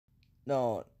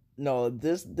No, no,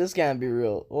 this can't be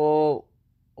real.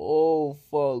 Oh,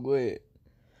 fuck,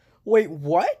 wait,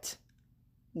 what?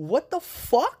 What the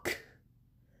fuck?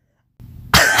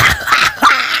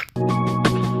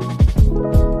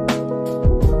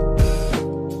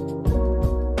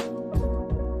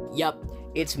 Yup,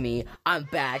 it's me. I'm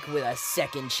back with a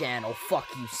second channel. Fuck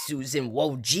you, Susan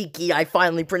Wojcicki. I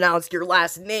finally pronounced your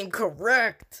last name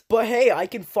correct. But hey, I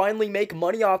can finally make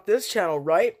money off this channel,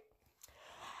 right?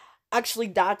 Actually,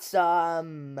 that's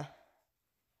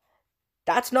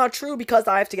not true because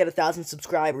I have to get 1,000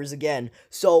 subscribers again.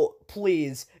 So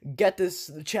please get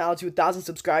this channel to 1,000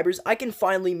 subscribers. I can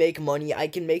finally make money. I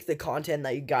can make the content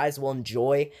that you guys will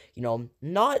enjoy. You know,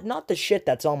 not the shit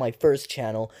that's on my first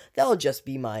channel. That'll just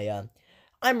be my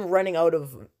I'm running out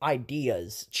of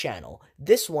ideas channel.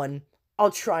 This one,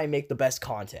 I'll try and make the best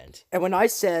content. And when I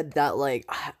said that, like,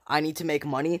 I need to make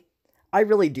money, I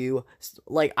really do.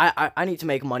 Like, I need to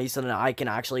make money so that I can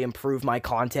actually improve my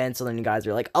content. So then you guys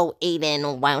are like, oh,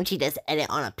 Aiden, why don't you just edit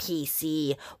on a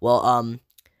PC? Well,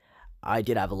 I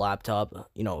did have a laptop,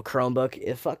 you know, a Chromebook.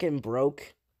 It fucking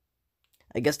broke.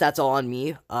 I guess that's all on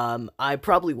me. I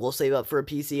probably will save up for a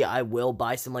PC. I will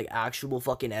buy some, like, actual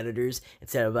fucking editors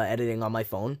instead of editing on my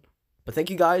phone. But thank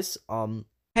you guys.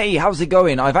 Hey, how's it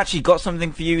going? I've actually got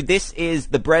something for you. This is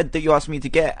the bread that you asked me to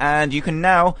get, and you can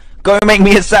now go and make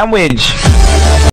me a sandwich.